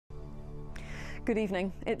Good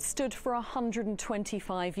evening. It stood for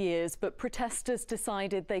 125 years, but protesters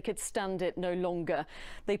decided they could stand it no longer.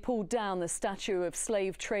 They pulled down the statue of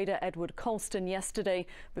slave trader Edward Colston yesterday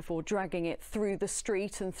before dragging it through the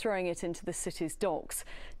street and throwing it into the city's docks.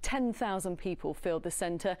 10,000 people filled the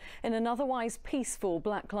centre in an otherwise peaceful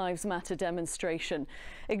Black Lives Matter demonstration.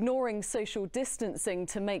 Ignoring social distancing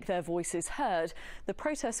to make their voices heard, the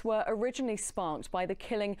protests were originally sparked by the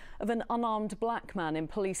killing of an unarmed black man in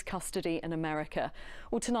police custody in America.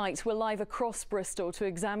 Well, tonight we're live across Bristol to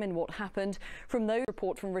examine what happened. From those,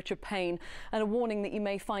 report from Richard Payne, and a warning that you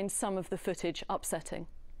may find some of the footage upsetting.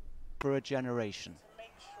 For a generation,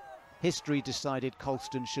 history decided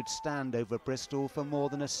Colston should stand over Bristol for more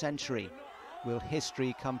than a century. Will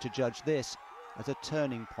history come to judge this as a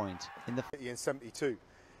turning point in the... In 72,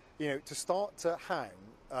 to start to hang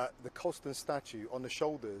the Colston statue on the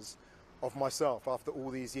shoulders of myself after all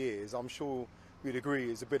these years, I'm sure we'd agree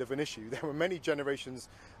is a bit of an issue. There were many generations.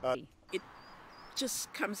 It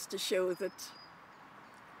just comes to show that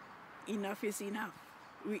enough is enough.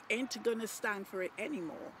 We ain't going to stand for it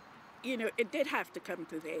anymore. It did have to come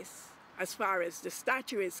to this. As far as the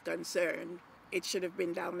statue is concerned, it should have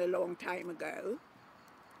been down a long time ago.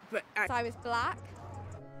 But I was black.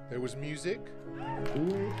 There was music.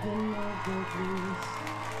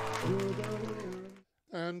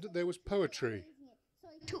 And there was poetry.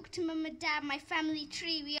 Took to Mum and Dad my family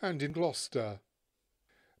tree. And in Gloucester.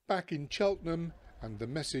 Back in Cheltenham, and the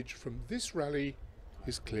message from this rally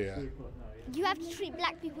is clear. You have to treat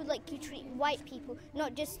black people like you treat white people,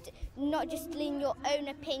 not just in your own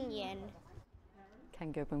opinion.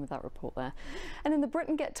 Ken Goodwin with that report there. And in the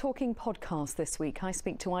Britain Get Talking podcast this week, I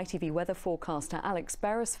speak to ITV weather forecaster Alex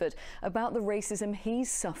Beresford about the racism he's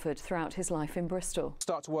suffered throughout his life in Bristol.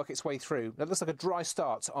 Start to work its way through. Now, it looks like a dry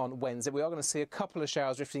start on Wednesday. We are going to see a couple of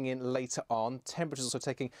showers drifting in later on. Temperatures also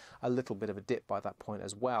taking a little bit of a dip by that point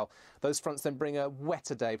as well. Those fronts then bring a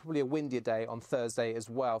wetter day, probably a windier day on Thursday as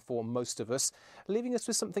well for most of us, leaving us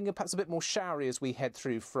with something perhaps a bit more showery as we head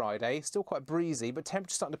through Friday. Still quite breezy, but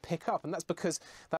temperatures starting to pick up, and that's because that